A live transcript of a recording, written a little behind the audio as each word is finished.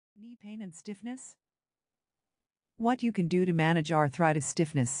Knee pain and stiffness? What you can do to manage arthritis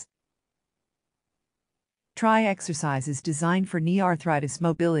stiffness. Try exercises designed for knee arthritis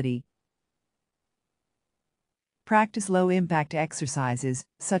mobility. Practice low-impact exercises,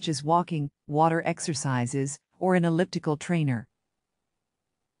 such as walking, water exercises, or an elliptical trainer.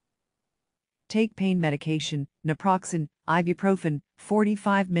 Take pain medication, naproxen, ibuprofen,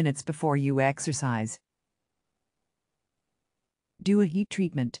 45 minutes before you exercise. Do a heat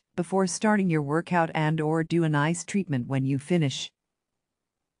treatment before starting your workout and/or do an ice treatment when you finish.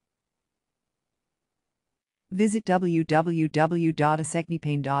 Visit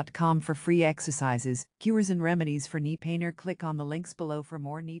www.aseckneepain.com for free exercises, cures and remedies for knee pain, or click on the links below for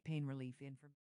more knee pain relief information.